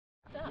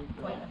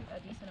quite a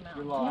decent amount.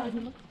 You're live. Yeah,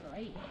 he looks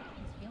great. He's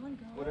feeling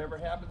good. Whatever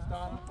happens,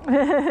 Donna.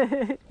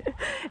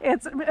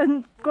 It's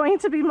going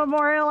to be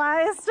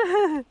memorialized.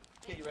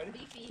 Okay, you ready?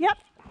 Yep.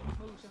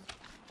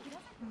 He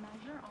doesn't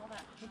measure all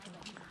that chicken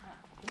that he's got.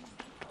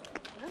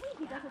 Really?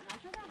 He doesn't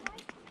measure that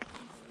much?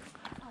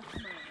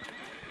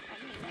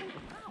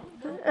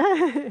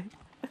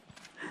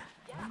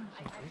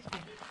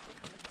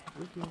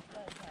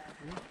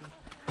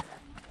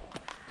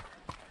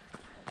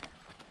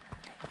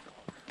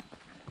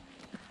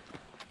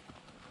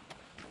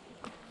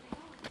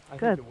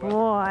 Good boy.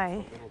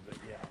 A little bit,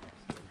 yeah.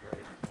 It's doing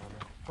great.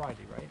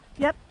 Friday, right?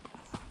 Yep.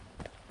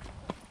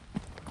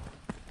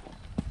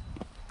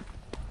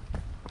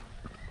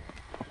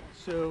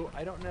 So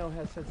I don't know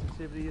how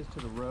sensitivity is to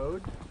the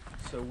road,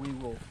 so we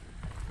will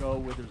go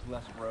where there's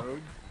less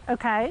road.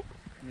 Okay.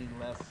 I mean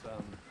less,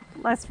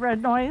 Less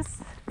road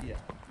noise. yeah.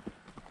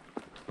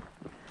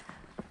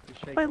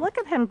 Just shake Boy, it. look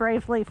at him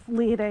bravely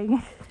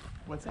leading.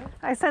 What's that?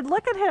 I said,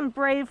 look at him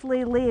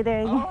bravely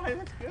leading. Oh, hey,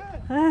 that's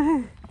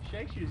good.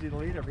 Shake's usually the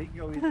leader, but he can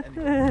go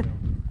anywhere.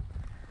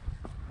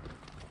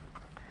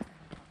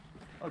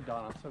 Oh,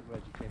 Don, I'm so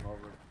glad you came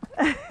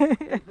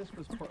over. This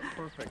was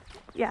perfect.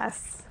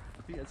 Yes.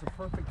 It's a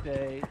perfect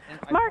day.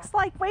 And Mark's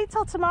like, wait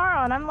till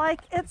tomorrow. And I'm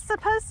like, it's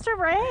supposed to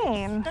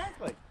rain.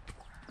 Exactly.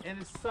 And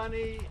it's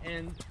sunny,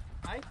 and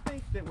I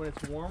think that when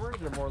it's warmer,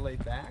 they're more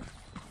laid back.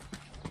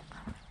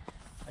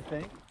 I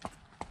think.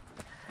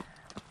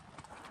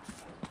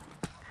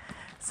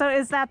 So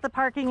is that the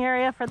parking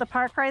area for the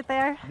park right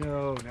there?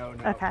 No, no,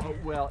 no. Okay. Oh,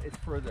 well, it's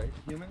for the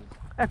humans.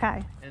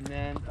 Okay. And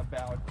then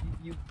about,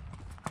 you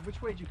which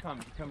way did you come?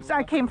 Did you come So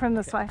I came from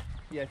this okay. way.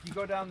 Yeah, if you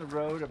go down the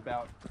road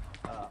about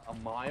a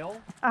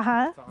mile,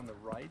 Uh-huh. it's on the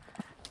right.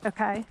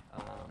 Okay.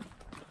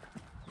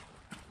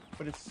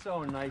 But it's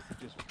so nice to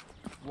just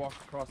walk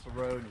across the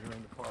road and you're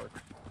in the park.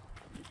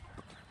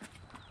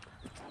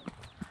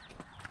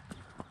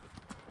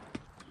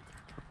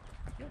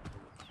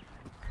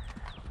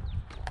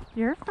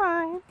 You're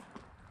fine.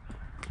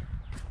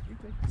 You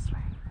good? This way.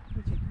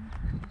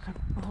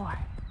 Good boy.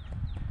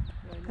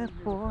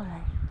 Good boy.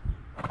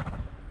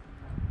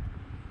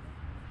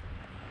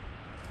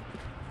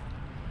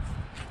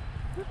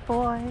 Good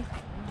boy.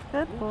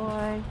 Good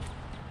boy.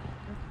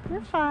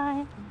 You're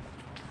fine.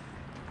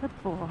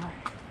 Good boy.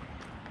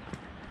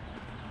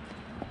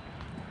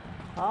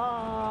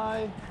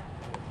 Hi.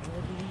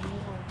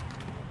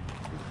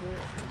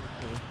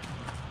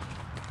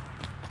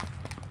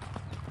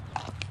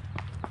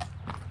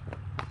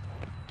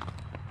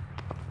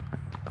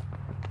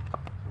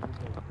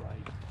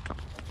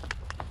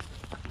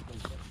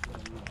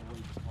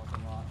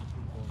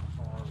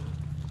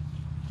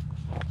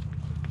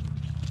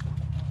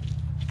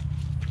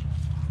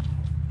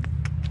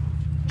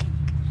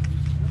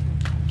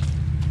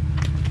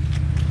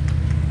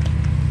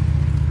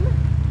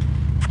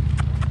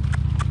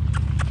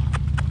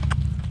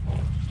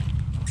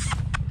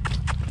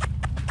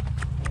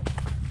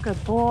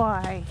 Good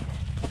boy.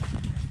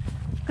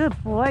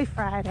 Good boy,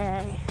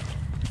 Friday.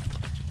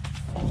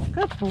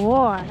 Good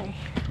boy.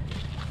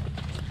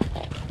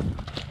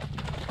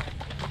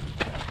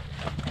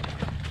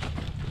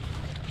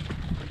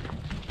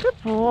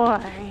 Good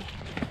boy.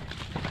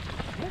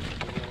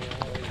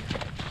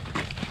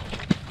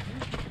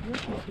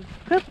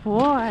 Good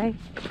boy.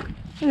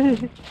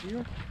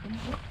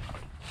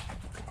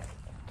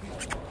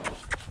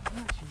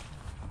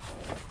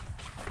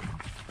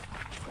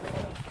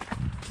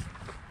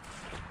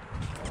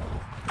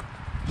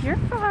 You're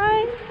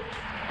fine.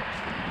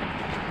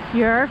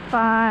 You're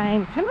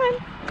fine. Come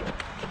on.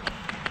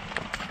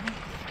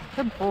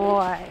 Good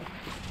boy.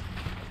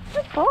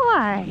 Good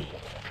boy.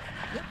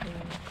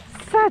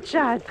 Such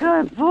a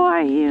good boy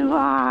you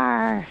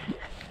are.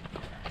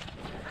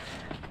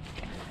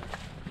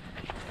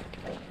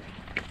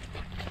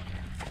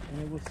 And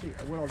then we'll see.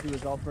 What I'll do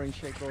is I'll bring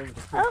Shake over to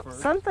the creek Oh, first.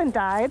 something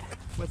died.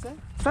 What's that?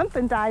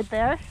 Something died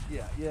there.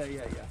 Yeah.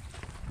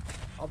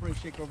 I'll bring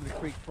Shake over the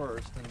creek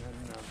first, and then.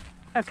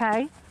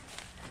 Okay.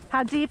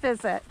 How deep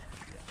is it?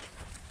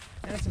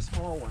 And it's a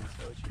small one,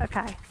 so it should.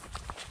 Okay.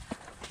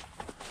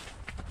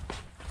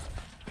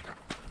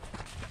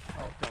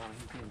 Oh, Don,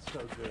 he's being so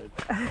good.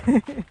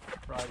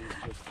 Friday's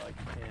just like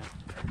camp.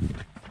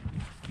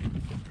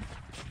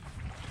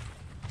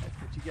 That's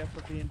what you get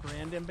for being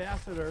brand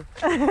ambassador.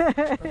 be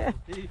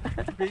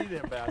the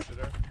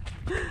ambassador.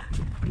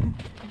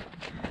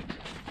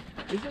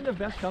 Isn't the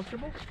vest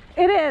comfortable?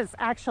 It is,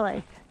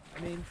 actually.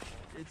 I mean,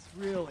 it's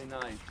really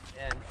nice.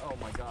 And oh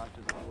my gosh,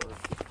 does it work?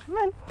 Come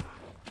on.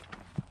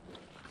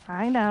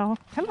 I know.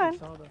 Come on.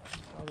 Saw the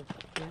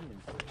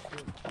canyons.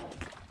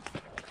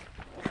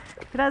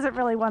 He doesn't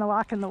really want to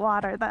walk in the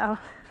water, though.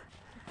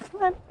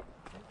 Come on.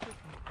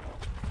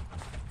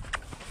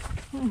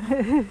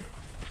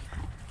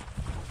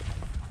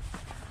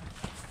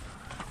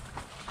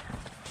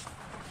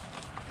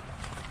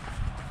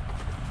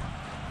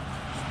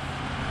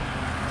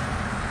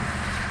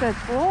 Good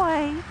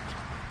boy.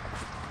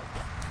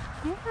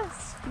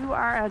 Yes, you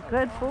are a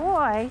good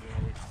boy.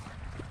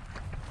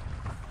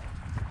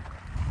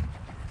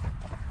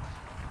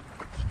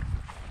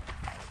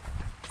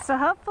 So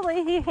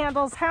hopefully he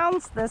handles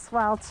hounds this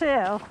well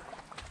too.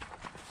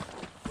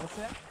 What's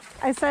that?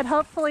 I said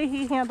hopefully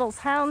he handles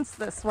hounds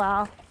this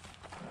well.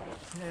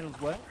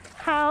 Handles what?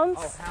 Hounds.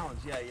 Oh,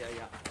 hounds. Yeah.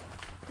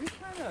 We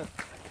kind of,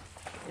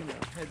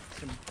 had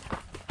some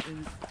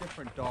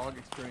different dog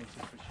experiences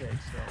with Shay,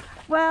 so.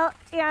 Well,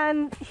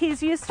 and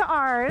he's used to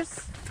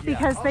ours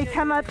because they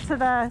come up to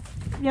the,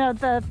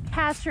 the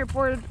pasture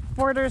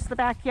borders the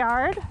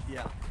backyard.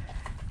 Yeah.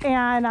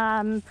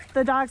 And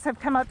the dogs have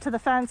come up to the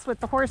fence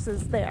with the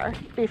horses there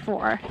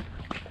before.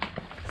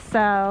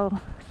 So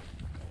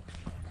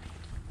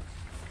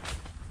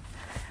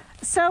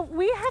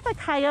we have a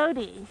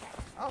coyote.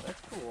 Oh, that's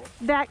cool.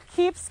 That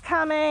keeps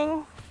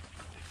coming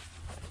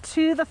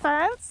to the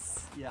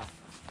fence. Yeah.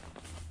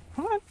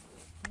 Come on.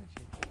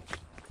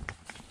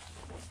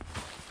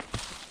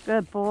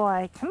 Good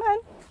boy. Come on.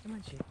 Come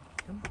on, Shay.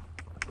 Come on.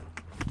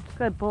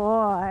 Good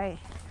boy.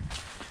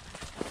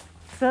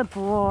 Good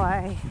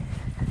boy.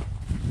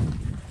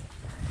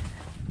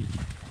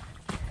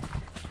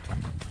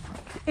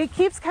 It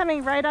keeps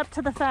coming right up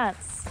to the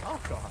fence. Oh,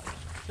 God.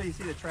 So you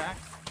see the track?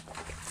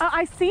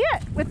 I see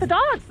it with the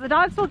dogs. The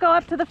dogs will go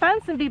up to the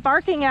fence and be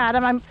barking at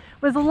him. I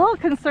was a little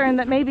concerned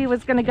that maybe he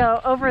was going to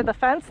go over the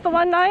fence the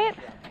one night.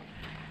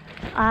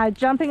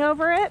 Jumping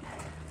over it.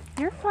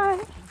 You're fine.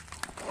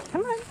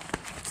 Come on.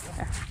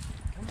 There.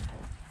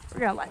 We're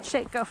going to let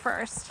Shake go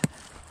first.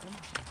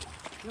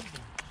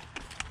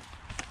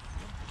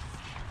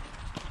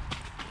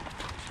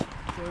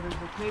 So there's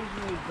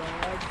occasionally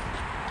dogs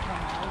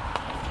come out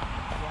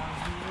around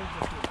here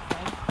with the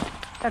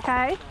fence.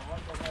 Okay. So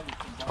what they'll have is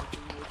some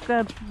barking with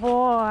Good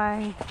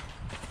boy.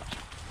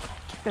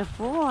 Good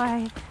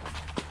boy.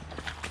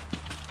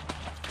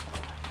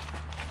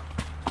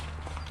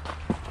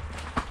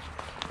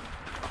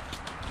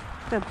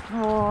 Good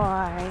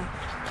boy.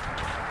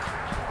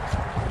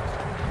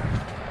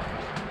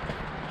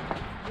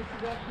 This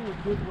is actually a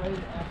good way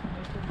to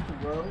acclimate them to the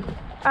road.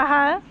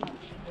 Uh-huh.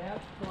 That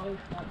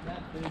close, not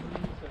that busy,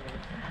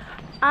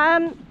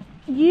 so.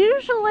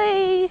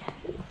 Usually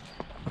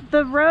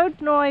the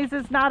road noise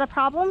is not a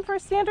problem for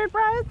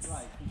standardbreds.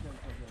 Right, because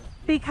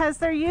of Because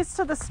they're used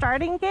to the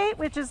starting gate,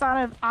 which is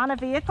on a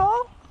vehicle.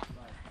 Right.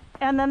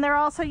 And then they're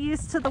also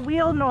used to the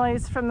wheel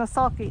noise from the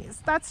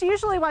sulkies. That's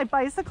usually why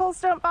bicycles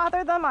don't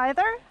bother them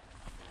either.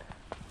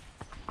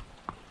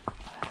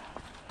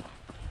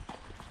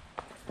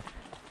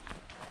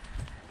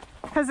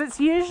 Because it's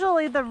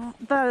usually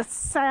the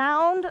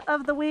sound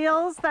of the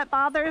wheels that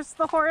bothers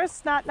the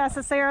horse, not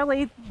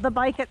necessarily the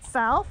bike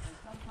itself.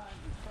 And sometimes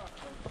the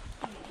trucks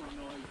are super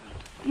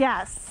noisy.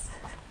 Yes.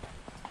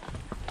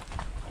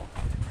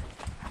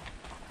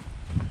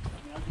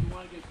 Now, do you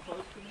want to get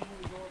close to me when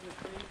we go over the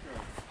creek, or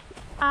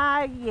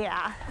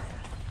Yeah.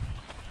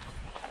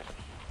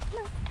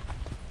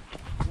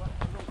 what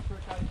a little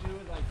trick I do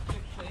is I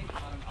fixate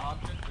on an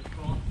object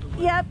across the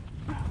way. Yep.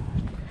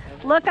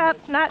 And Look up,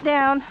 not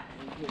down.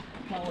 and just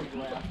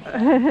telegraph that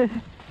is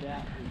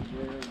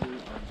where we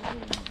are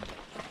going.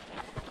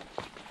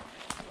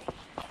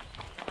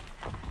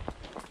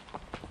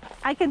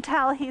 I can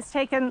tell he's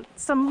taken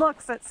some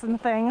looks at some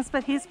things,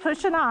 but he's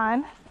pushing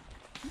on.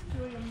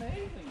 You're doing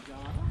amazing,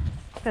 Donna.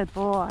 Good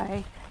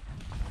boy.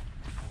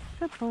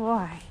 Good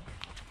boy.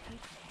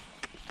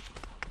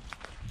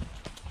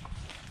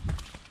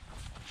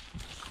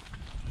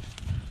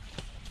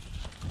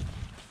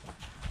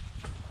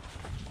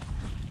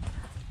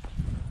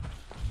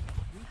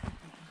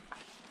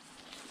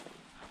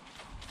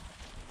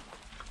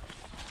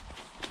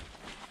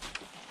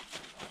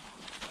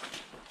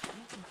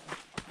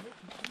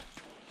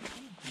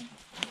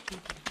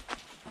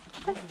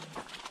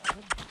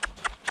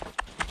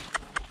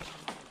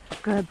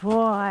 Good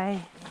boy.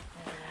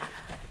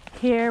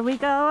 Here we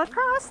go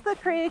across the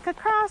creek,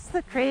 across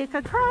the creek,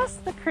 across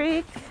the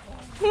creek.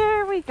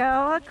 Here we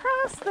go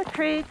across the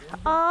creek.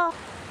 Oh,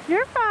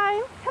 you're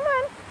fine. Come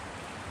on.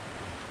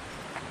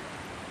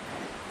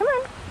 Come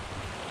on.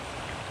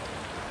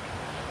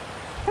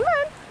 Come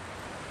on.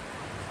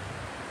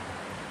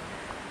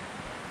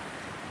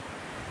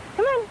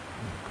 Come on.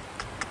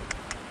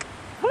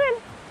 Come on.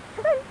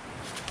 Come on.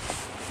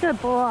 Good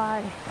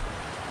boy.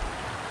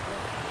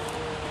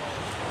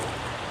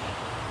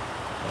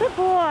 Good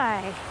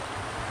boy.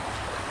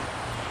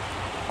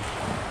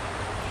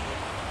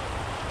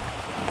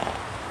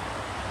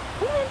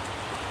 Come on.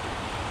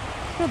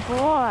 Good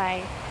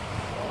boy.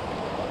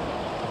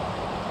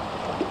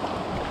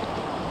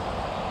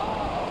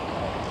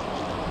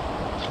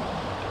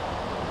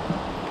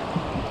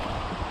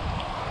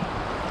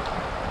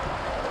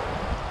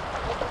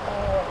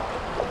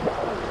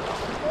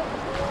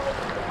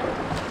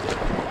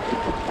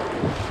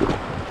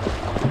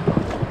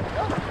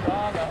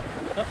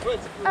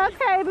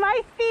 Okay,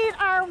 my feet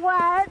are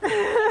wet.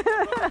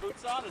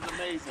 Boots on is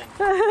amazing.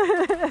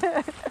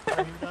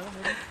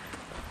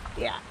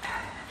 Yeah.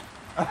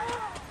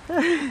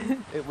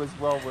 It was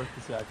well worth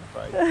the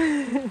sacrifice.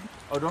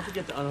 Oh, don't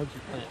forget to unhook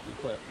your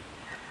clip.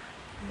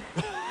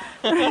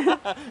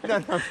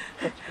 No.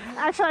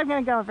 Actually, I'm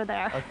going to go over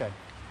there. Okay.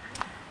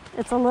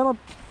 It's a little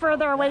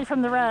further away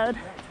from the road.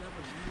 That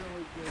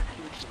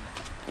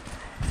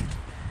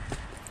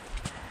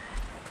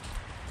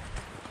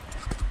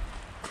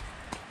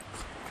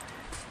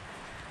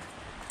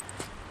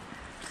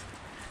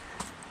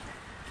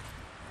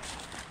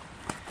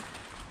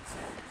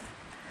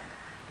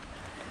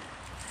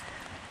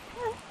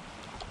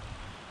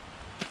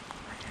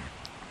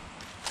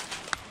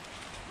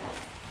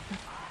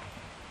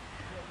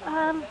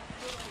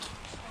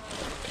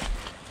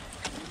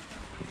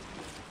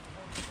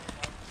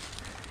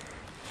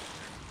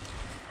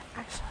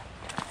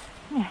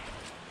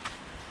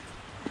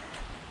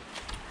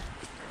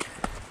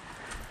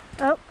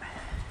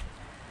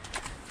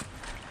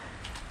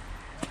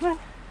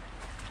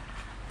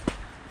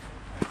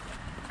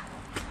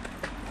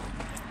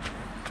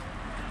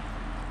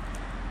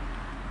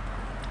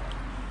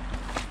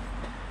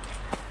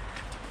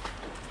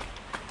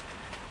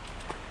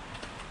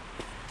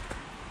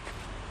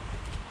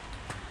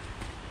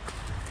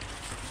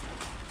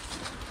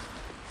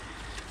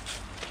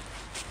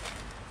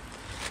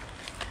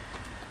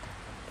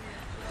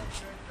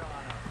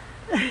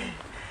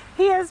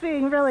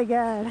being really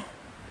good.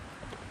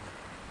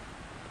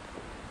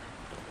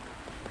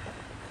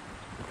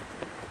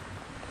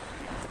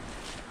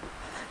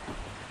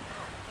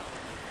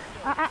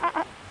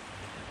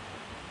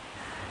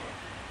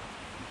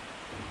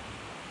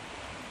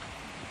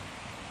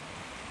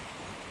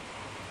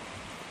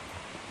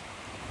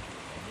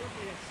 You're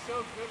being so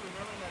good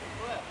remembering that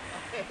clip.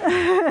 I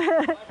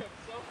am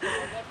so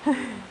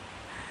good.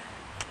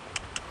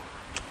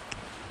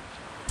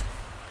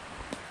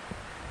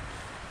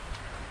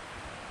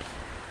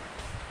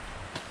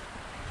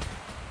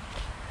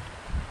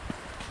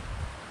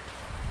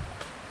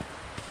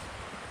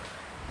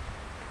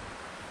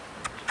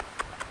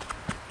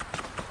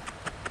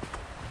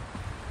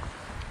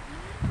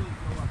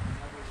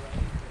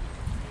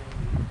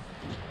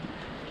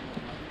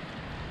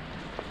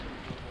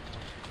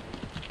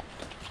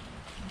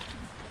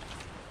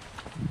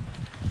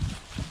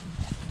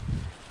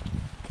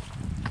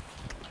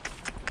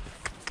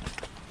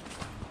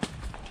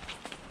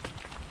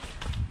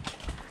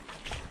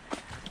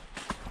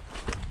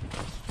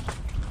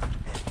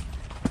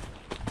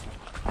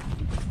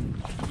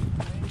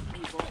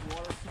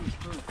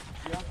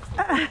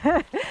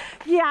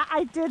 Yeah,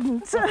 I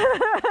didn't.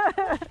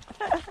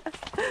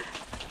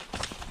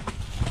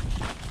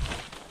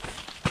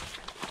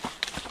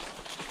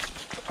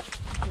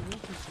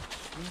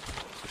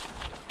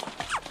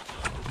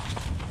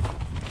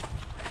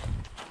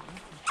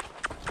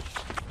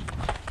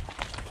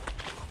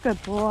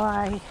 Good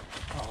boy.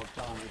 Oh,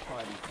 Tom, it's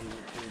probably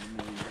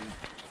amazing.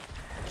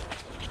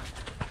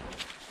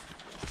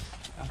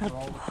 After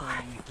all the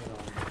training you put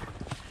on.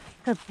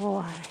 Good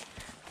boy.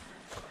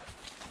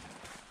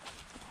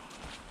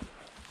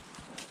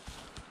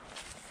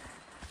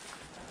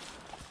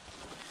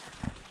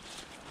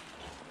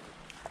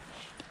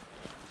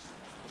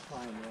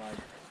 Fine, right.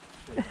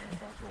 Shaking the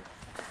buckle.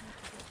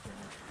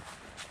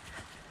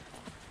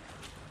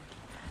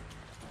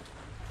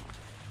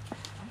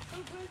 I'm so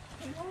glad you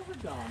came over,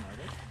 Dom, are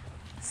they?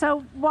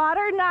 So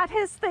water not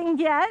his thing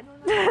yet.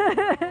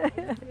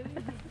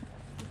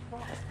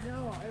 No,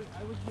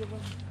 I would give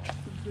them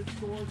some good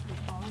scores for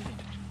climbing.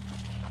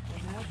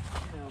 And that's,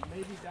 you know,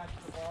 maybe back to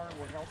the bar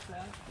will help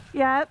that.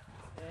 Yep.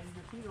 And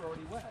your feet are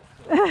already wet.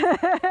 So.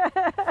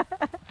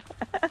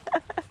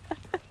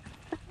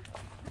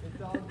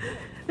 It's all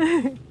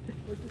good.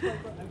 It's just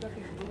like, I've got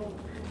these little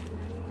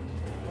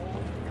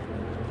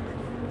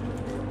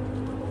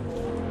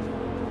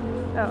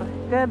Oh,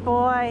 good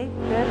boy.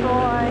 Good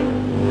boy.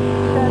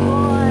 Good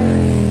boy.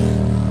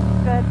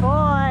 Good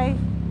boy.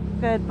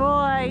 Good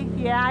boy.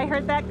 Yeah, I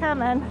heard that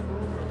coming.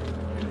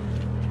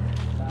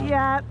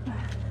 Yep.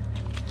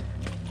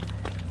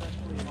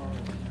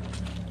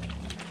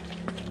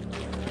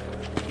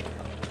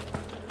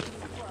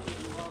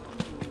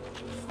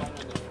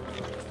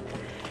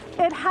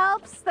 It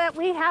helps that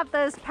we have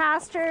those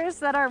pastures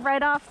that are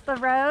right off the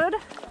road,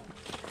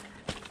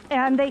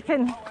 and they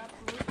can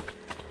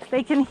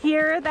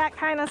hear that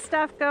kind of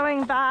stuff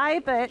going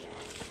by, but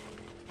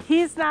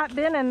he's not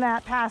been in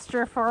that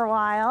pasture for a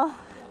while.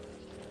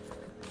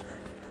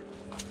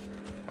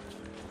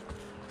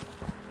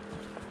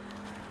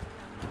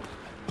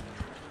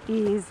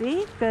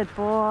 Easy, good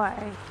boy.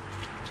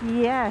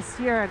 Yes,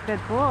 you're a good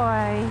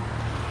boy.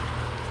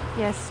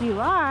 Yes, you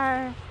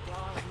are.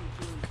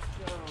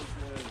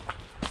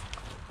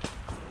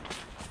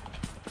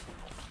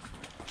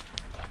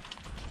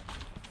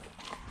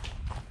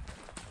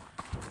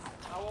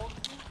 How old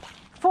is he?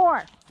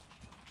 4.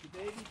 The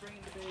baby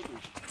bringing the baby.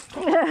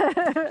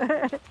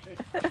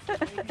 The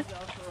baby's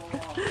out for a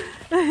walk.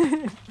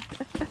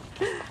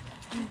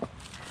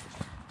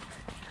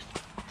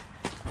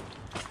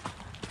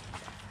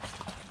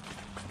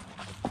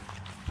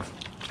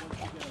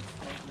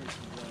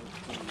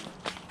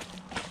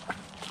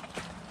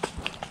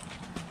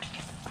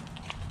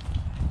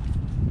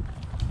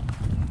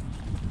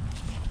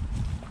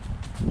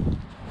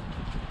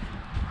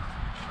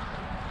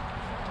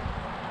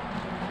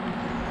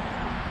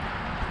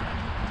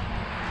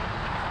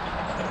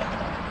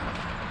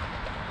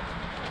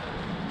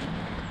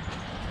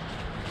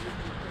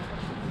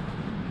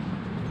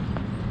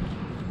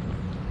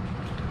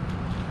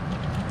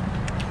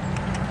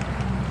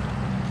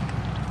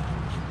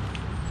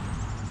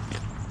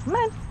 Come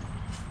on.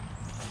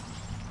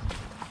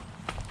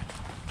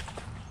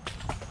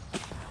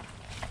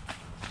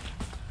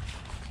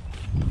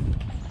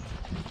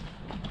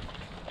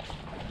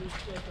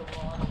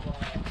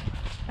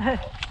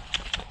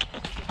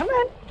 Come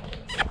on.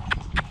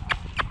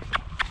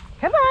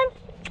 Come on.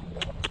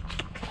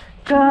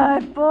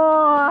 Good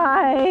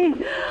boy.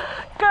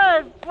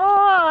 Good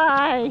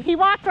boy. He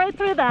walked right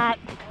through that.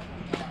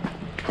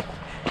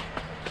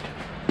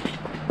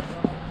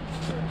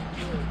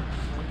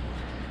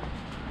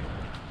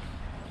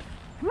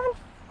 Come on.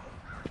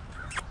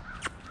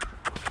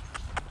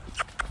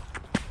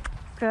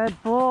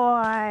 Good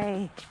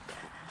boy.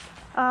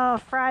 Oh,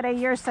 Friday,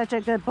 you're such a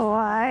good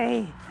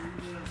boy.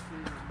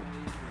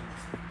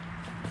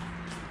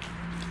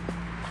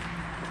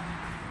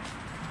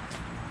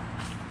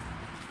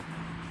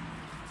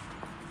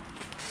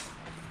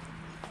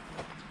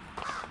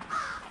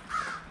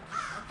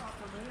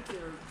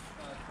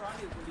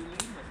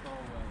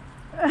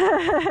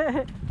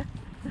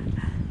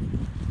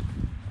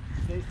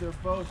 They're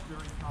both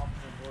very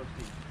confident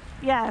horses.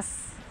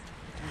 Yes,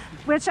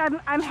 which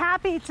I'm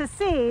happy to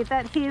see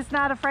that he's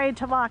not afraid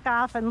to walk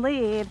off and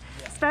lead,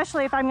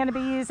 especially if I'm going to be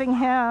using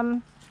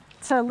him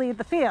to lead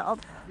the field.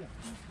 Yeah.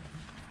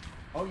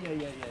 Oh yeah.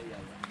 And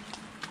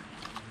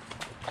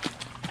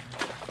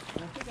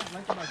I think I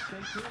like about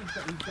Shake here.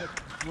 He's got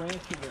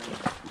branch awareness.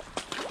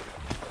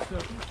 So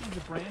if he sees a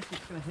branch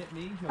that's going to hit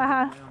me, he'll go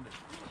around it.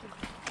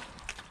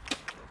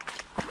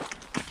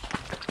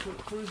 So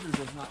Cruiser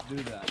does not do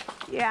that.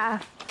 Yeah.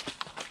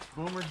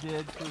 Boomer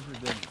did, Cruiser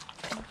didn't.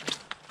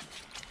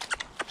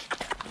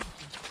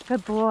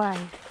 Good boy.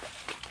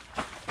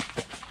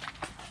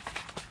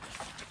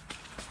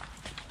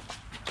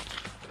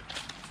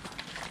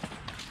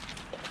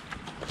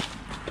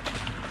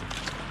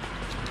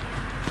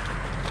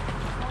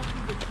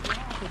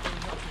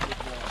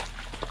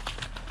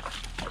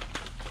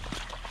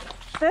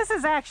 This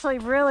is actually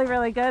really,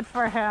 really good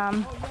for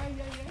him. Oh,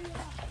 yeah.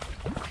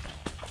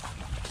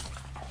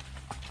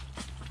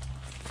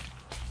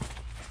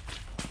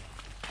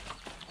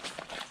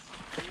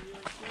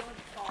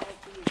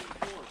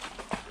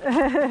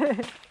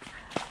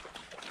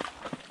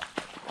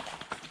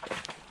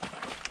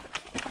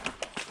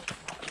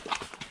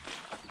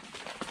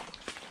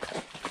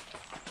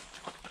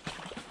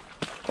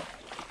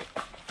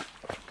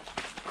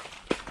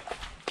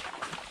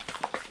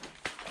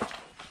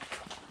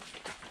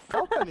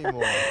 Help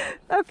anymore.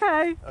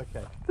 Okay.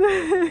 Okay.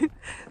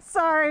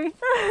 Sorry.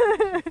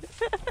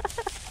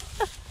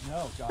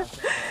 No, gosh.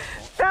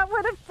 That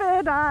would have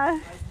been,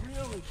 I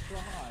really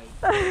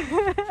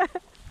tried.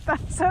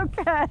 that's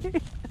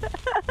okay.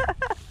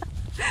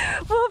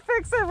 We'll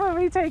fix it when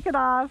we take it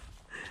off.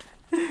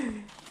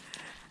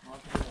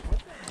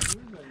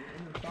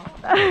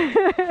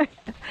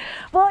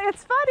 Well,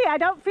 it's funny. I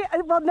don't feel,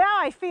 well, now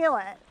I feel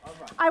it. Right.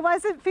 I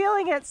wasn't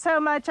feeling it so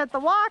much at the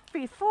walk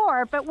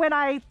before, but when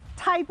I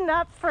tighten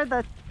up for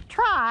the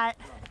trot,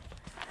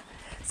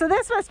 so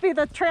this must be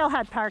the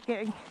trailhead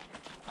parking.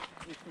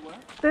 It's the what?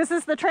 This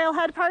is the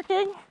trailhead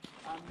parking?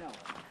 No.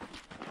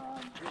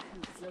 This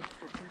is just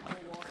for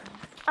people walking.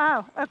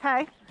 Oh,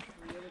 okay.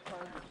 The other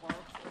cars are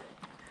parked.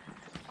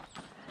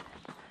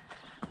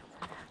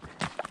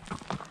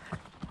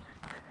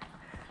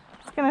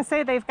 I was gonna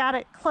say they've got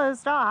it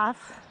closed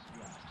off.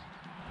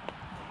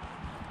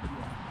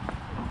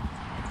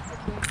 I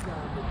think the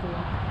trail's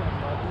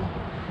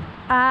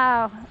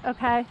Oh,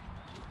 okay.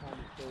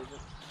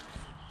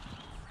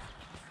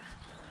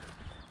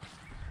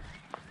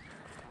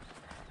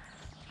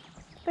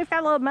 They've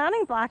got a little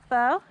mounting block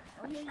though.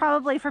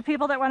 Probably for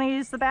people that want to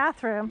use the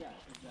bathroom. Yeah,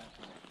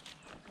 exactly.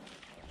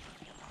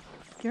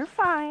 You're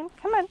fine.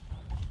 Come on.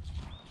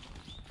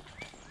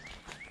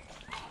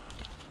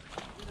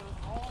 You know,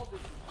 all this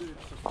is good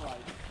for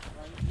flight,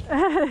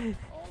 right?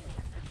 All the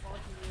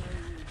parking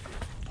areas,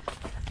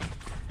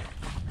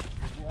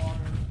 the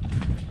water.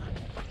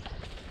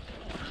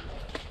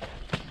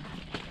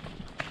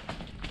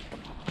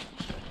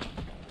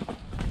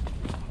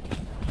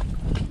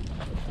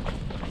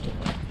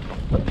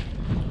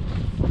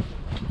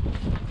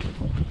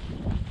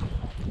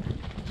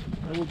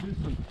 And we'll do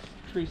some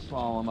tree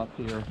slalom up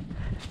here.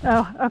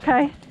 Oh,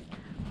 okay.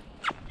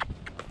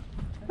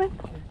 Come on.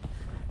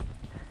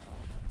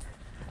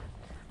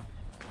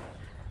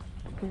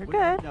 You're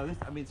good. No, this,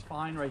 I mean, it's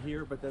fine right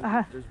here, but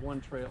there's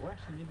one trail. Well,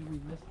 actually, maybe we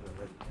missed it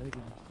already.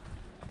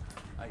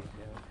 I think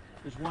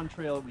there's one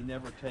trail that we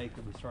never take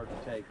that we start to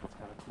take. That's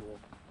kind of cool.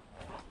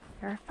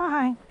 You're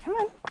fine. Come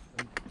on.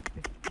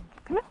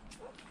 Come on.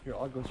 Here,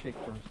 I'll go shake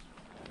first.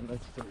 And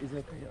let's, is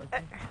it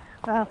okay?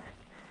 Well,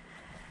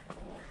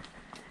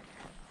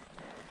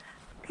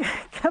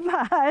 come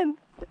on.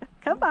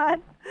 Come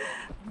on.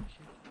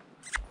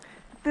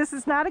 This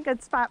is not a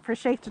good spot for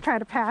Shake to try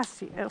to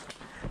pass you.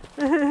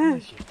 Still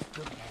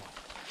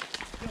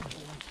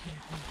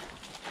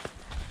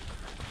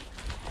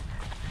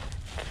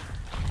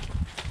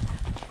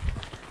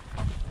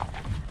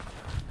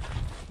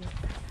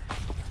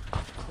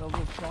a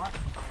little short.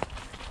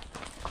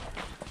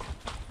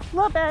 A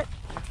little bit.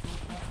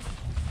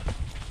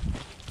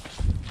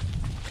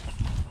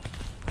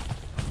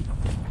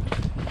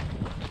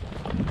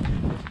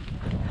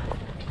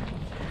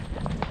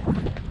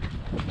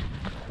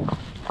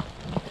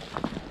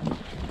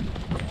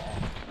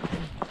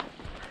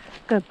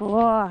 Good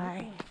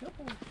boy.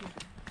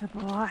 Good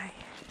boy.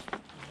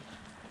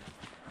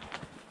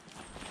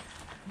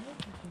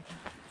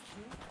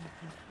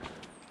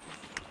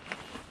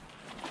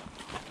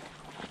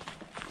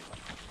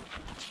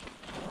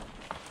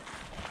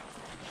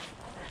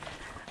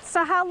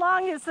 So how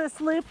long is this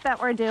loop that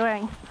we're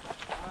doing?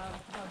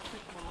 About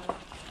 6 miles.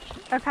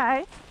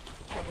 Okay.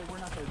 So we're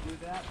not going to do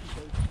that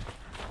because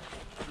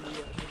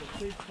the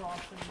creek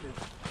crossing is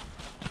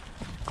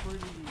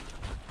pretty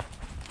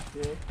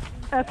big.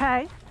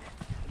 Okay.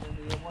 And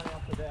then the one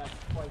after that is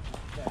twice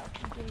as fast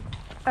and big.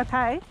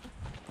 Okay.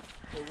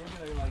 So we're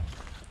going to like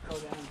go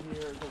down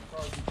here, go as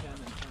far as we can,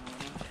 and turn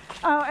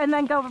around. Oh, and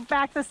then go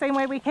back the same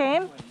way we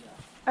came? Anyway,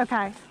 yeah.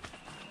 Okay.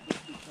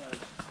 Just because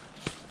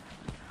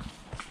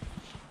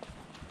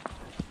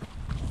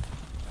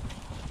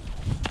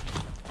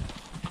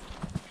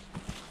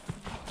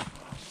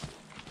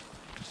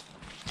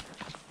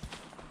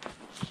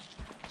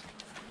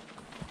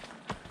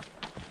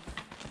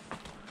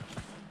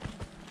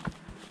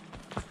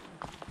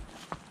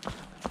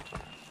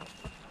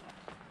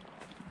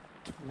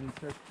when he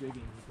starts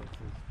jigging, he gets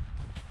his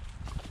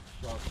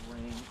sharp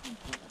range.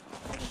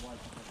 Otherwise,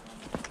 he gets on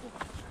the hook.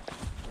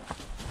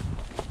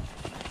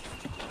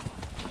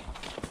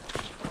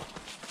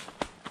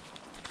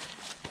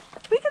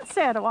 We can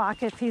stay at a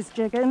walk if he's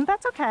jigging.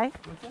 That's okay.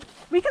 What's that?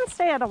 We can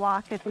stay at a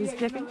walk if he's Yeah,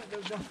 jigging. no,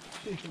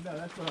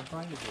 that's what I'm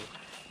trying to do.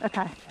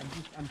 Okay.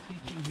 I'm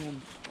teaching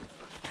him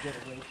to get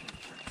away from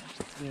it.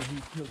 You know,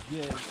 he'll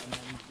jig, and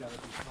then he's got to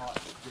be taught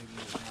that jigging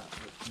is not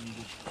what's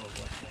needed or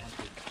what's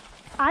wanted.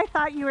 I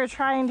thought you were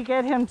trying to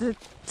get him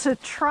to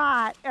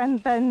trot,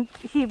 and then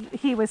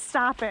he was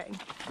stopping.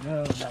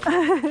 No,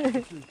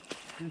 this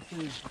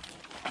is.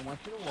 I want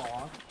you to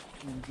walk.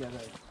 And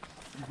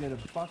you get a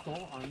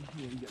buckle on.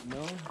 You get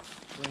no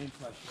brain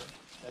pressure.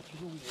 That's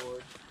your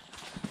reward.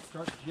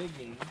 Start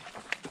jigging.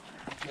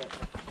 You get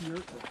a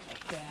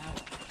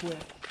fast,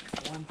 quick,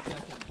 1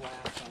 second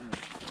blast on the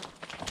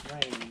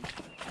range,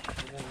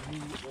 and then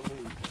immediate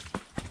release.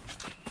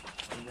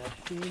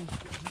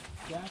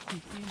 And he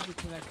seems to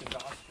connect the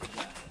dots with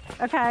that.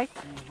 Okay.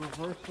 The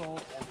reversal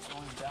and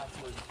going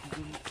backwards, he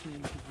didn't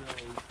seem to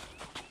really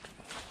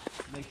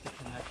make the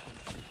connection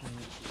between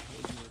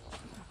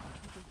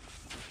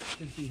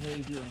his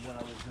behavior and what I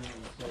was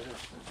doing. So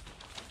it's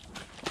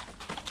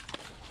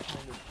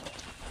kind of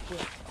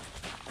quick,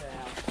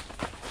 fast,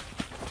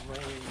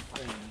 range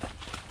thing,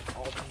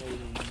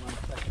 alternating 1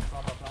 second,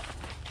 pop,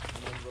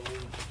 and then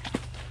release.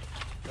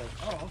 Like,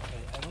 oh,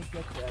 okay, I don't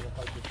get that if I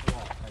just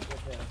walk. I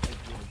get that if I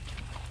jig.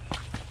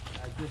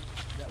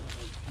 That was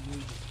a new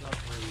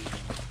discovery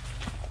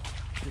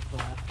just the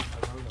last time I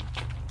wrote them.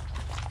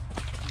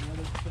 The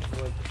other thing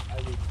was I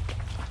would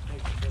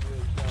make the video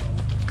go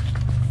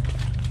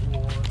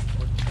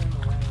or turn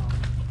around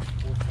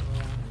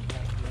and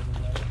back the other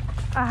way.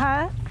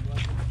 Uh-huh.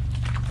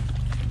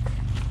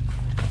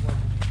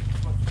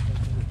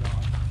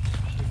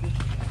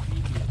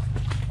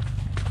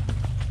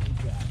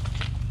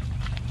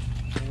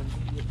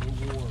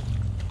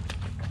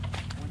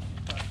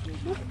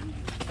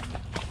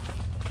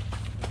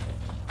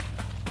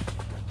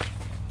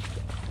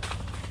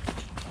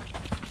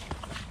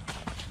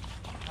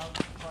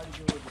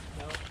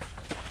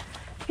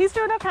 He's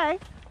doing okay. I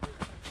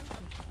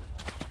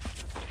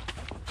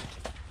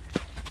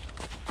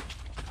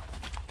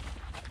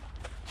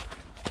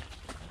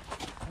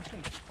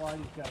think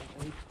Spidey's got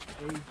an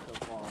A so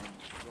far.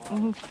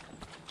 Mm-hmm.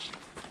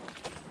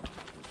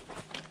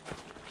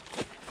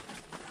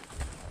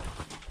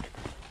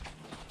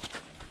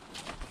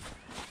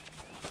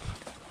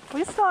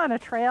 We still on a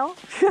trail.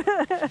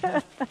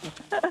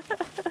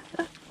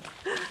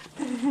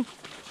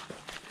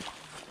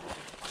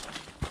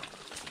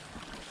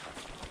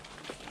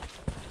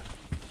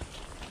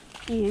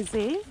 Easy.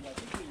 Yeah, I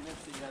think we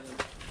missed the other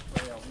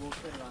trail. We'll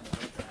put it on the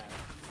way back.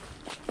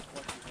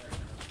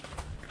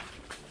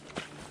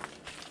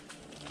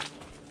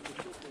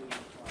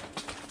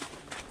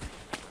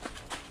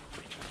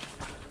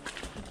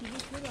 Did you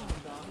just hit on him,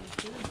 Don? He's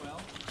doing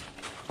well.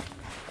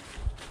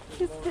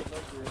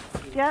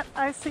 Yep,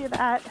 I see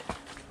that.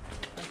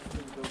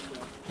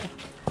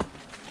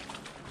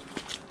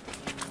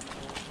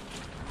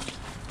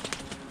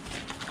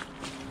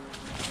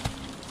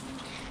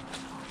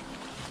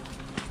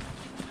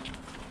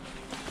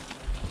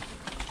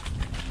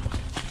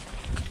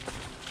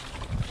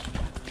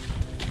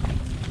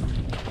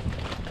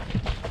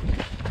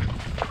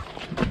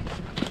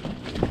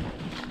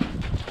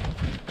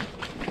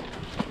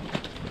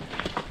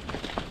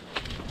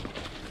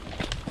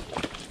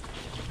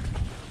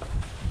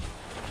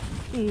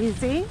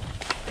 Easy,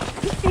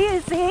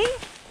 easy,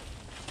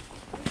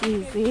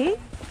 easy,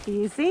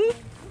 easy,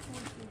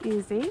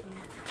 easy.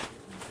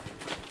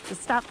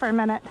 Just stop for a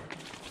minute.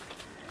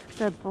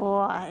 Good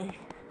boy.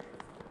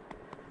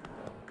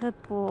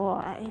 Good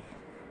boy.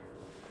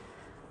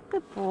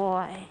 Good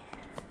boy.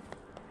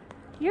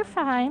 You're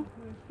fine.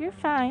 You're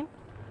fine.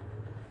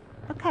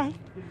 Okay. Did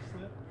he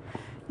slip?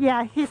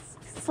 Yeah, he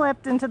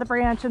slipped into the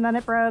branch and then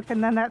it broke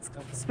and then that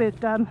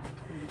spooked him.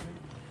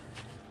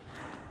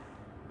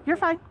 You're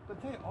fine. But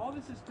hey, all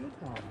this is good,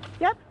 Don.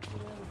 Yep. You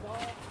know,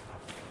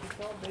 it's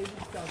all baby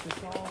stuff.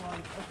 It's all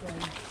like, okay,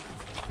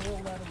 throw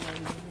that away,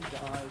 then you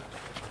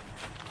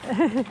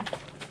die.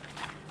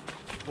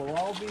 We'll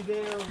all be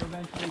there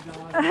eventually,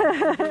 Don.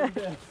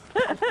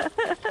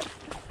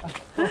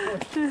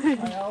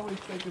 I always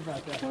think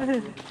about that. When we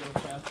go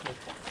past this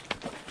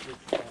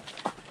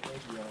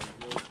radio.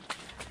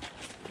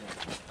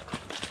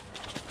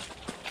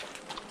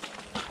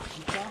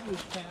 You probably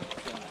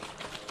passed that.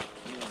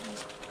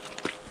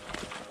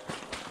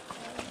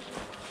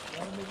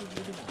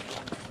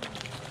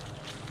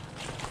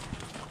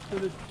 So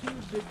there's two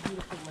big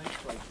beautiful lakes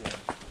right there.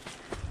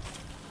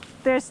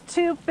 There's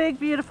two big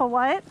beautiful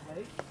what?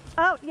 Lakes.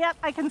 Oh, yep,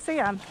 I can see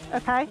them.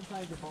 And Okay.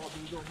 sometimes the bald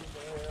eagles in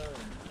there.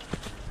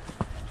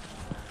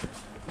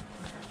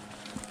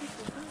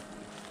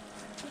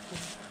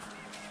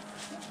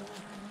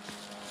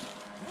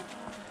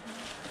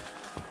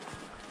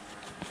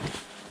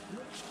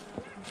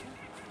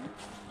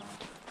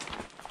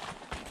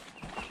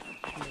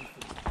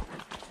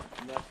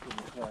 And nest in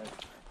the clay.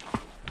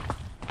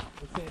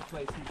 same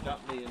place he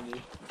got me in the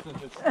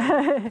second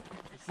time.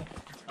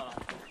 You know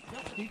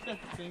how steep that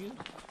thing is?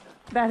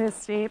 That is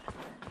steep.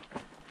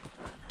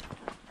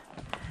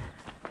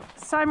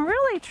 So I'm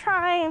really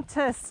trying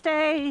to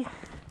stay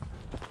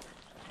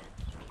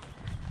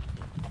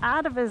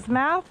out of his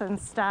mouth and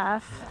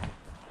stuff.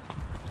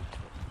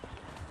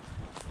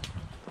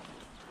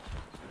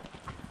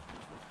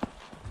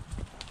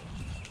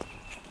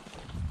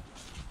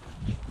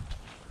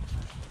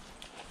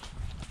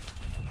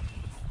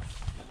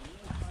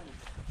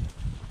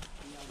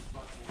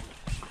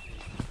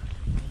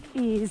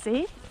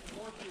 Easy.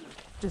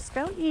 Just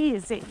go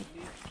easy.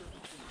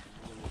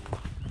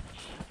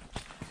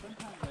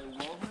 Sometimes I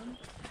roll him,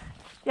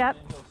 Yep.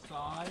 and he'll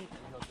sigh, and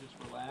he'll just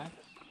relax.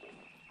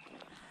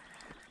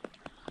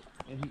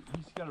 And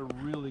he's got a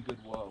really good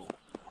whoa.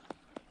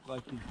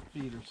 Like his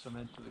feet are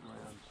cement to the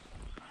ground.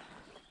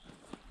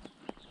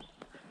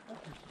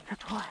 Good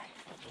boy.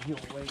 And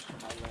he'll wait for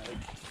my leg.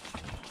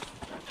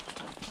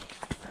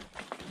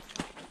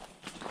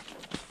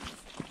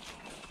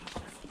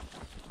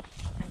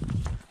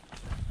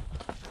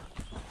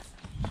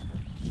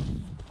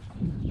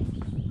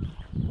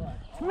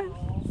 Come on.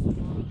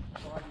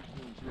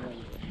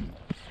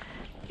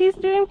 He's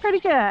doing pretty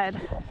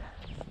good.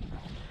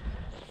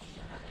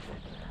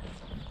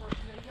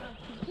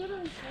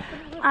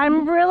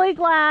 I'm really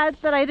glad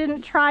that I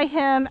didn't try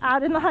him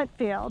out in the hunt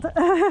field.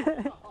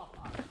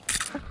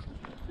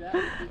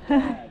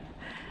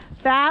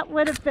 That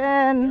would have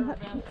been,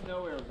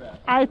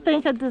 I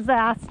think, a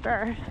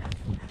disaster.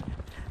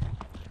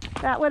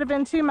 That would have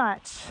been too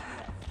much.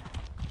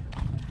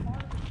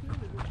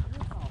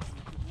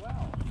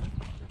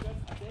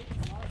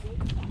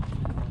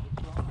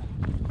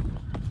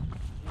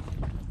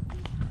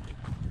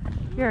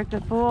 You're a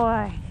good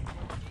boy.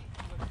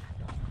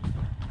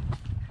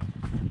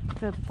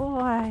 Good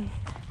boy.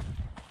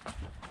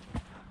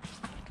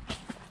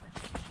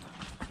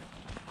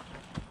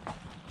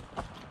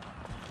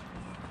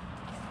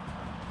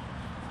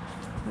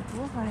 Good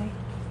boy.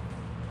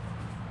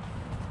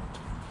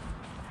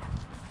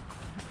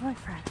 Good boy,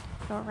 Fred.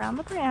 Go around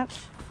the branch.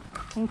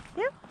 Thank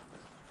you.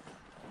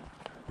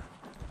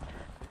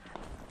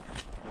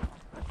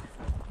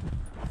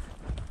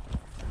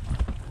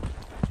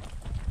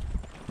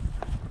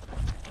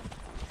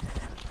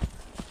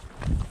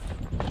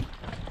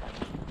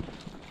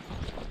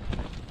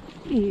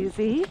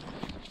 Easy,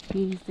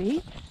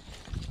 easy.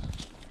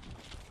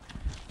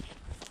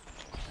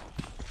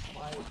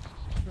 My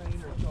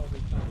trainer told me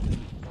something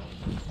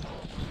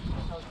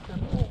so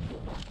simple.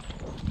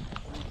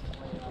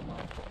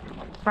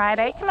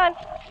 Friday, come on.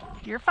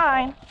 You're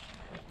fine.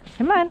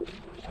 Come on.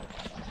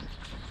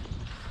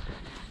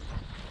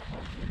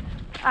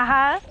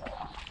 Uh-huh.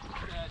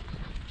 That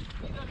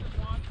he doesn't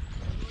want to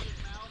put his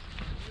mouth,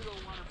 and you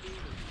don't want to feed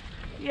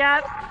him.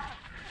 Yep.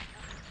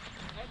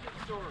 End of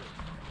story.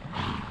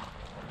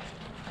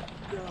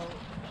 So,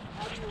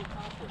 how do you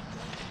accomplish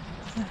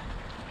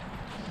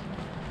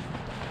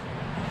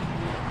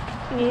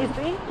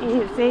Easy,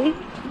 easy.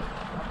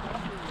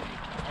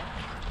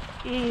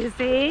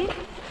 Easy.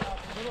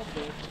 a little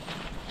bit?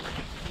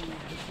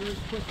 It's very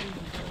quickly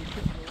and very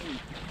quickly.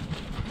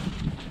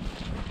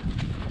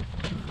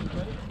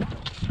 Ready?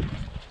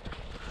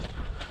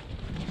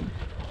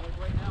 Like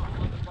right now, I'm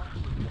on the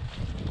button.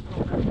 Go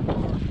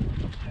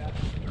back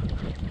to the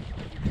car.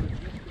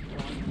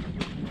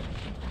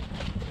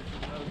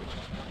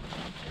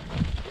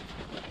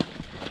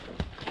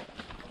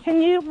 Can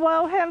you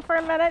whoa him for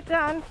a minute,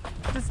 John?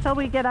 Just till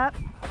we get up.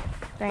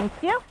 Thank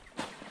you.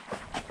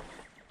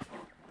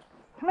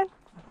 Come on.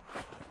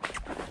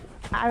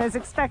 I was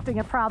expecting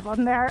a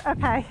problem there.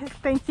 Okay,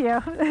 thank you.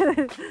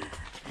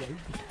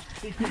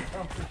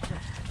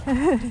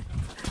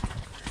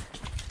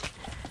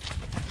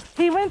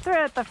 He went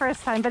through it the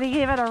first time, but he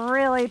gave it a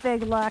really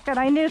big look. And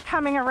I knew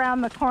coming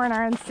around the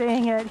corner and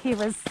seeing it, he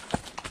was...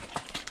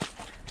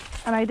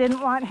 And I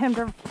didn't want him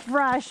to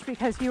rush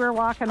because you were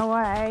walking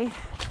away.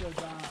 So,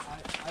 Donna,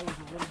 I was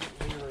a little bit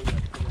leery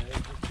yesterday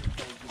just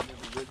because you've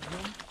never ridden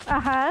him.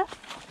 Uh-huh.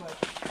 But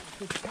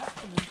it's a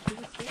testament to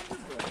the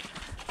Standardbred.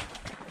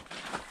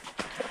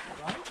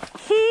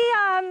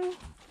 Right?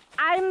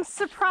 I'm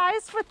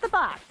surprised with the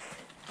buck.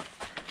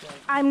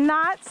 I'm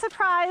not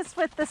surprised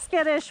with the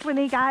skittish when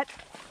he got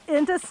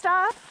into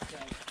stuff.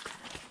 Okay.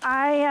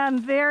 I am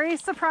very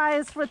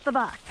surprised with the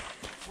buck,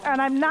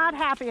 and I'm not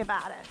happy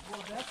about it.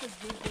 Well, that's a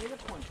good data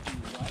point for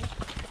you, right?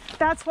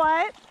 That's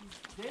what?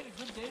 Good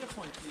data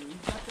point for you.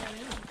 He's got that in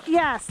him.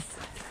 Yes.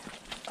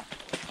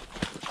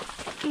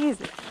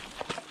 Easy.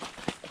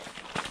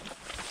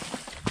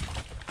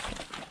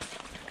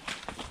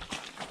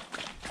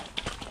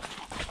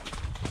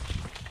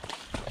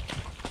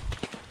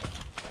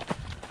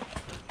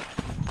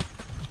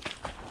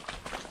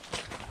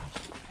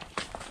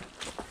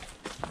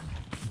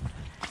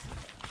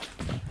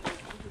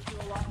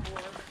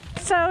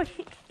 So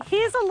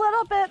he's a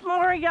little bit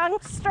more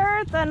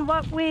youngster than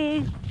what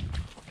we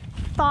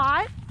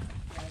thought.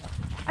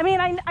 I mean,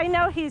 I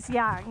know he's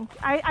young.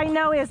 I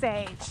know his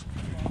age.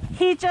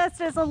 He just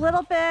is a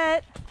little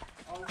bit...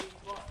 Oh,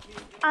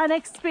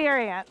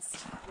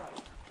 unexperienced.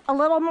 A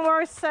little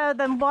more so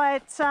than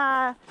what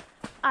I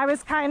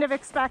was kind of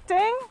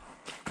expecting.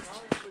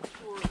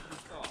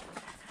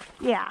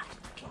 Yeah.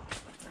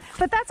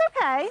 But that's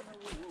okay.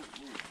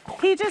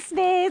 He just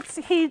needs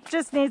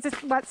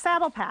what,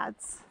 saddle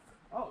pads.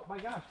 Oh my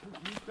gosh,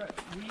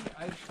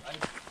 I've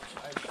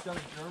done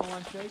a journal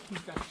on Shake. He's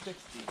got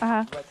 60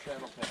 wet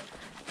saddle pads.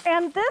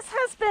 And this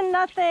has been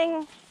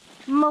nothing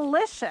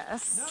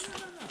malicious. No.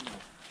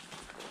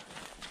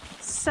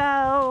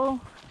 So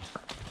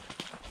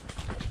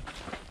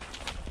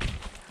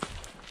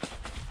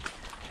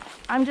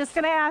I'm just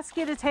going to ask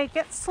you to take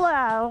it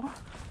slow.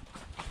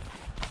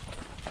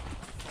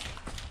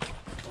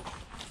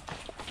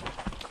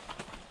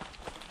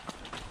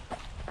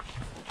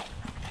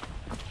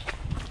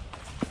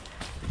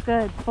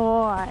 Good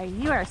boy.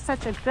 You are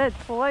such a good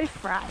boy,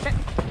 Friday.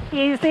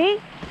 Easy,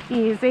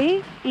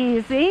 easy,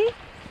 easy.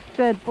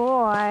 Good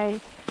boy.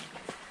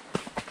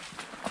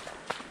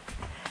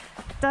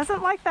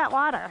 Doesn't like that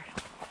water.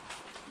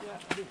 Yeah,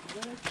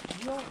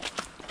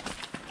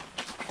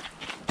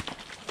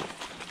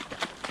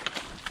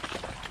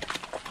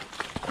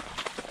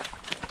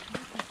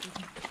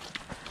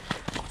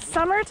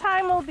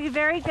 Summertime will be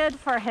very good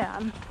for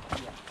him.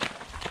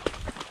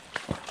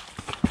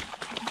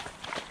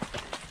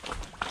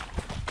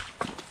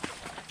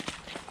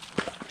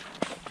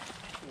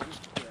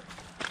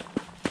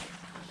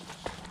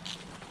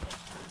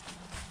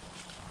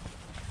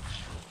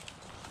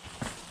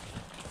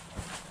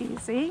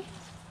 Easy.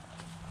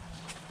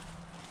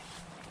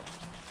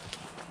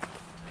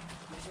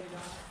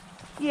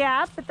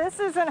 Yeah, but this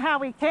isn't how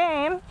we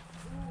came.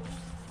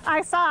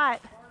 I saw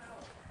it.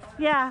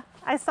 Yeah,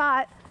 I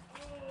saw it.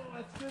 Oh,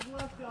 that's good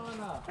luck,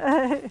 Donna.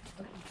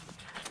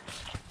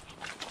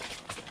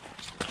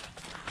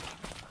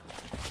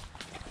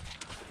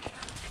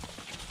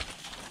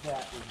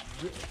 That is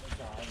really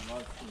good. I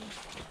love seeing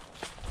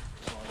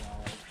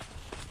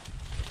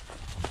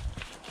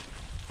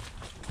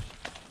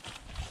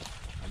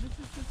and this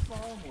is just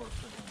farm work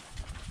for him.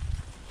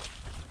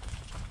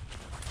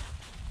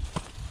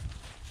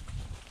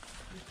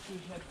 It's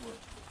good head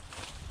work.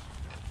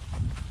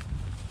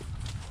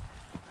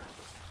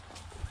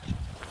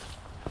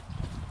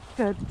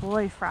 Good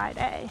boy,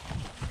 Friday.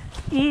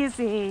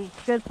 Easy.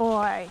 Good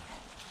boy.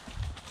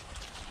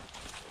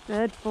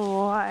 Good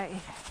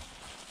boy.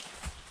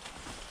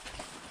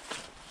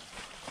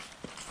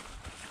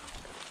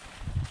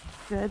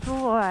 Good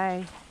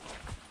boy.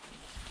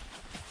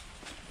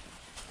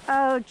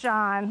 Oh,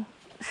 John.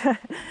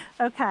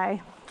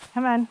 Okay.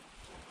 Come on.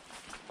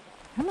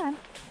 Come on.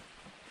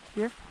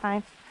 You're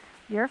fine.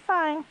 You're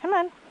fine. Come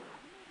on.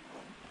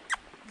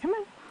 Come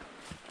on.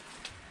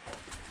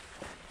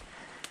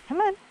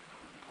 Come on.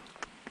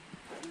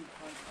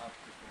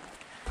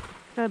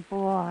 Good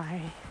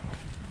boy.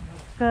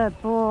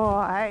 Good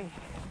boy.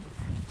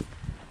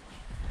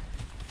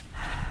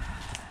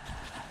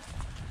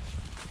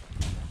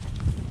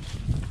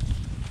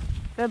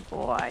 Good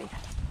boy.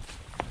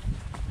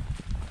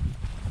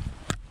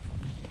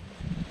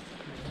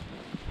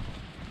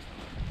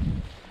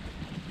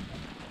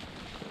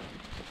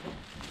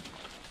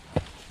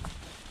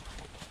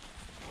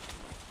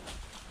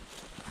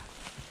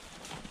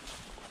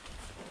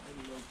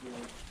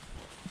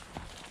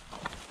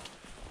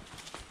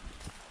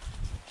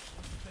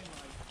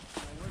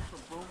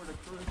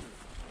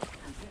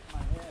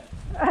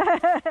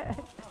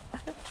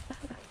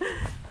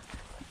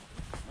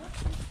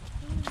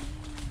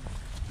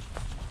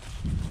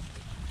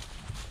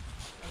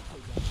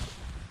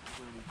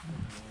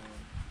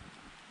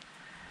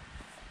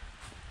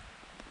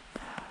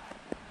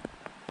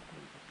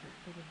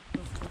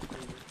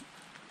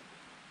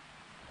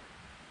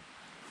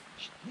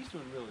 He's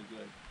doing really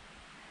good.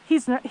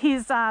 He's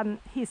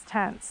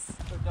tense.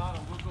 So Donna,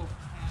 we'll go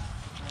past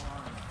the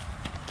barn.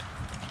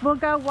 We'll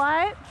go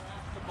what?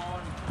 Past the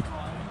barn and keep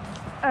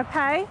on.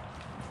 Okay.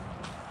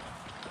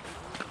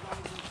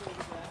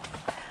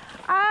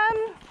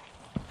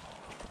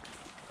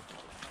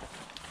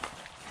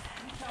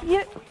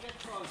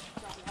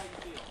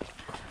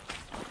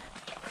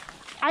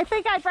 I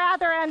think I'd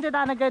rather end it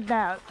on a good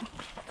note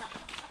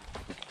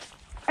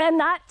and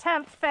not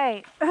tempt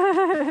fate.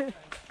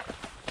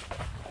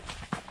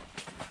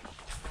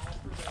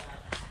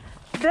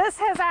 This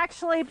has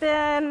actually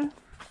been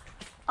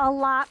a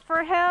lot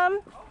for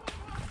him.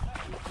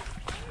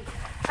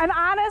 And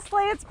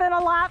honestly, it's been a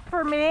lot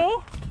for me.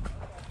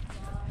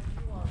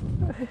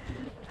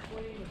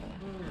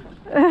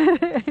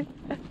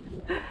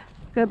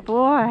 Good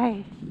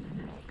boy.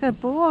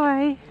 Good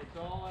boy. It's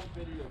all on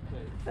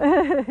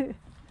videotape.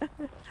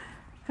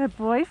 Good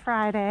boy,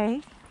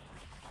 Friday.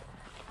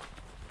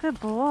 Good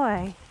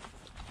boy.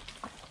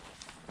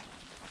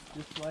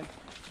 Just like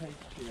take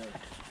care.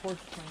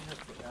 Horse trainer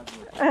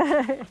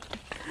forever.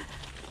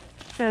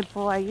 Good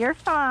boy. You're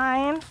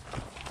fine.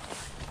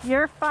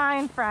 You're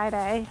fine,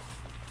 Friday.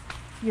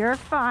 You're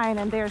fine.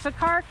 And there's a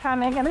car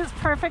coming, and it's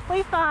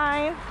perfectly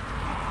fine.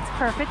 It's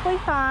perfectly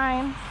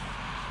fine.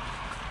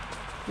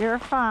 You're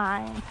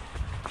fine.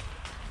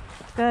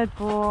 Good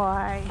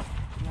boy.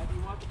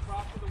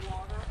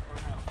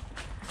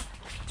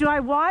 Do I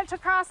want to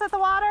cross at the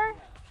water?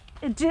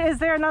 Is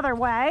there another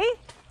way?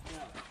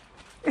 No.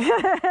 Don't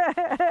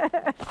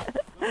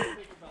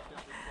think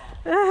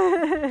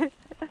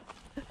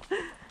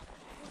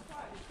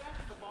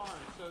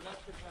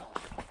about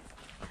that.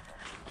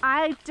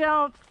 I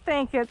don't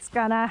think it's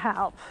gonna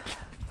help.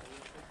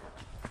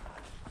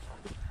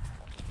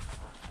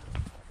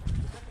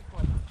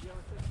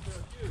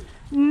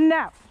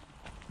 No.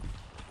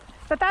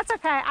 But that's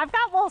okay. I've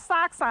got wool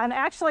socks on.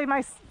 Actually,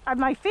 my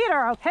feet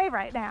are okay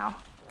right now.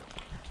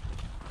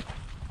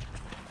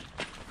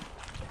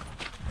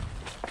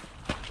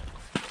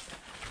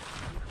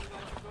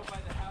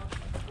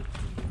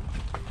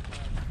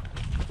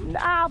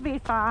 I'll be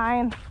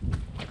fine.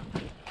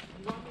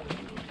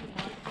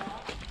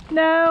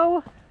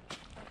 No.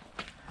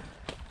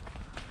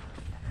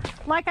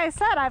 Like I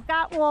said, I've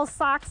got wool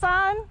socks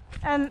on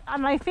and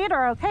my feet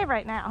are okay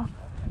right now.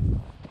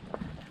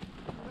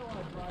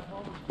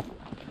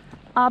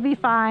 I'll be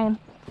fine.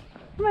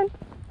 Come on,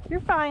 you're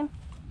fine.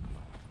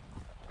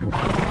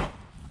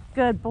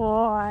 Good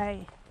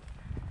boy.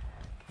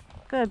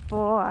 Good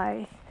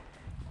boy.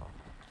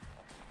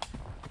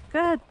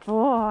 Good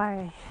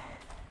boy.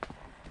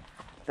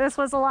 This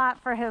was a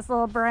lot for his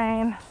little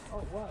brain. Oh,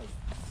 it was.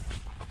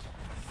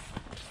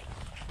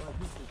 Well,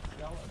 he could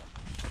sell it.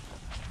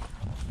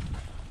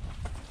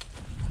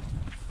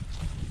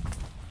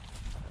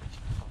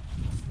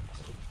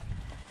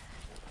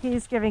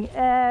 He's giving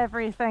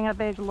everything a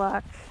big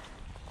look.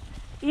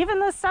 Even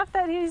the stuff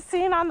that he's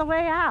seen on the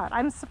way out.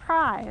 I'm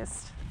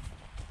surprised.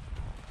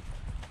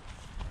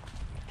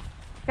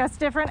 Gets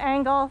different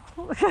angle.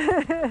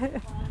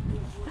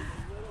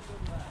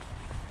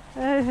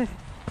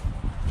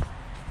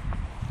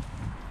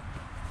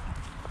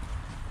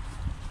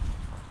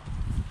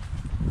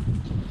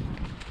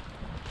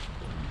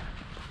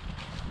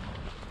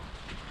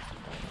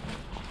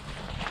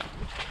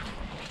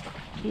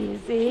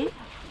 Easy.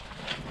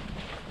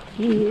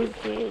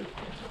 Easy.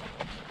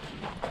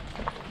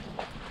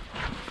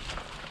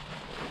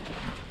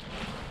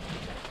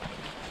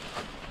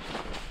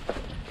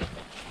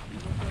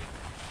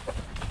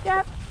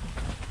 Yep.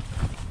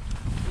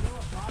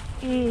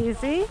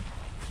 Easy.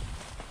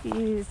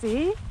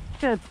 Easy.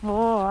 Good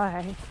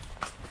boy.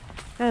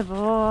 Good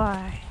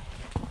boy.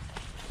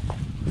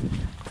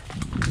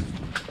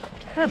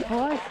 Good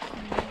boy.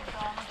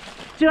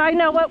 Do I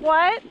know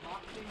what?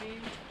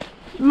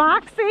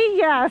 Moxie,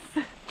 yes.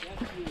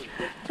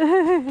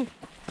 Good.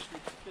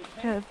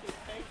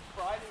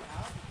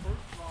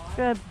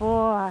 Good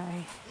boy.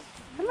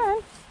 Come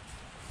on.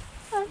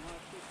 Come on.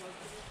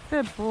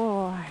 Good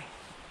boy.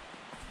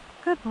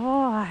 Good boy.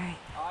 Eyes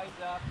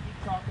up, keep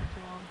talking to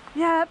him.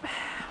 Yep.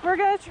 We're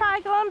going to try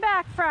going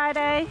back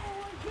Friday.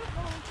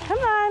 Come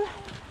on.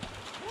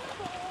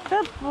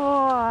 Good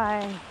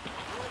boy.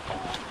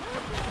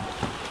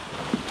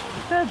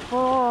 Good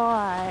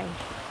boy.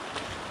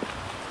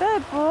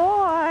 Good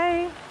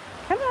boy.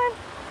 Come on.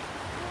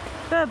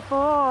 Good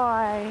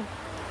boy.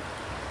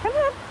 Come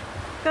on.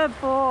 Good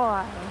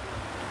boy.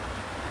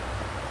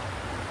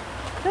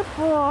 Good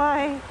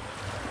boy.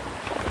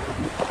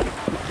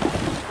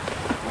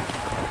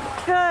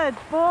 Good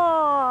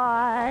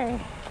boy.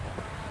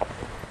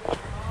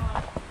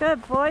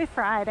 Good boy,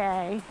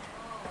 Friday.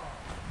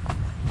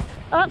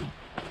 Oh,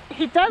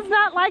 he does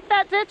not like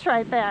that ditch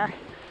right there.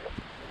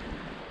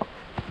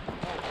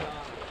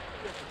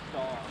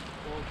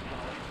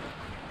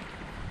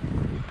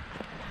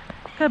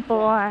 Good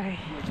boy.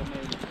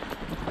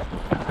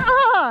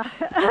 Oh.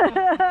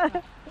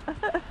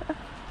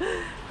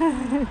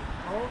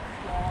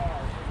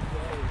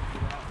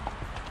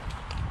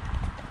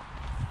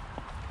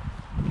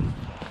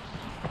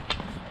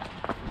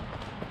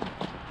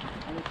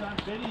 And it's on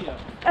video.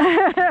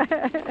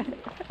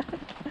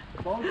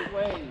 Both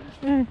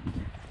ways.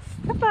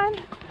 Come on.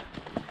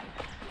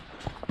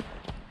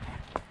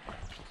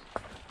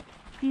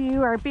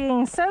 You are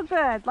being so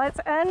good. Let's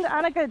end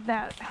on a good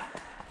note.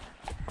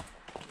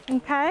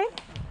 Okay?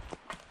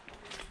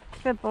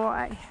 Good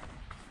boy.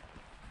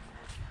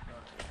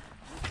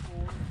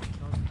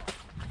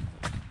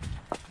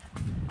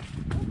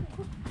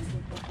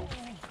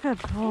 Good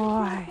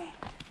boy.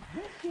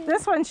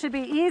 This one should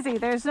be easy.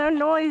 There's no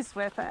noise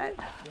with it.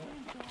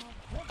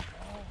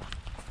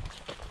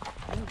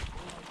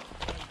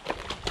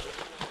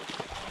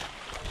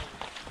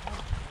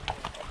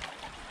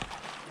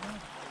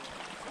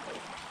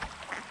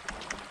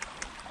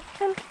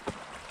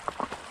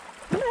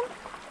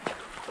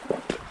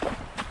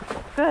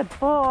 Good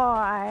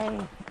boy.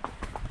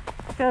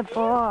 Good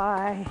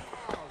boy.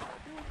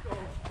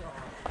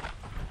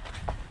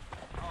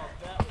 Oh,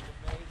 that was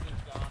amazing,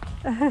 Donna.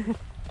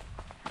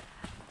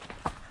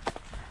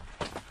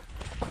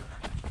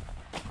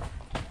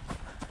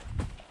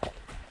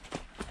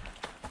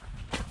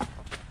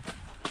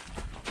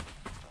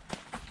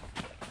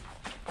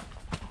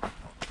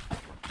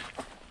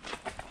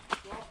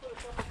 Well, I'll put a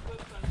couple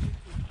clips on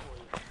YouTube for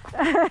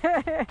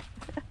you.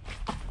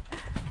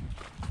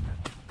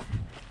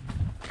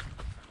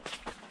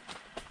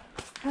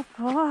 Good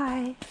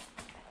boy.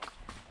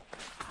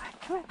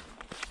 Come on.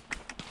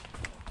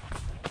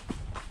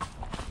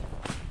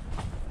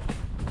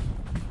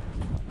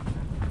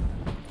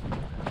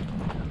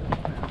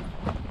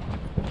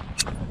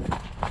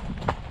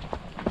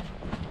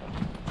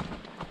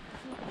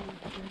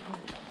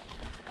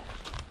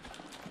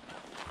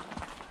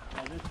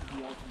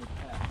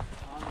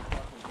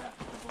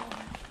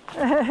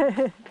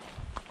 Come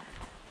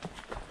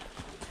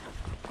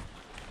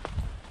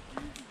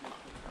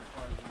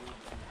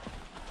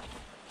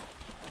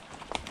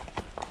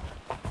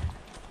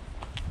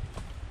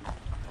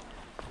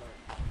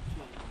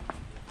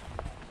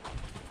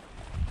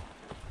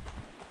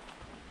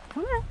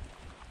on.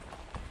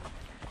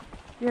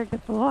 You're a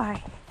good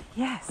boy.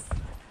 Yes.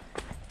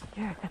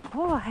 You're a good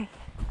boy.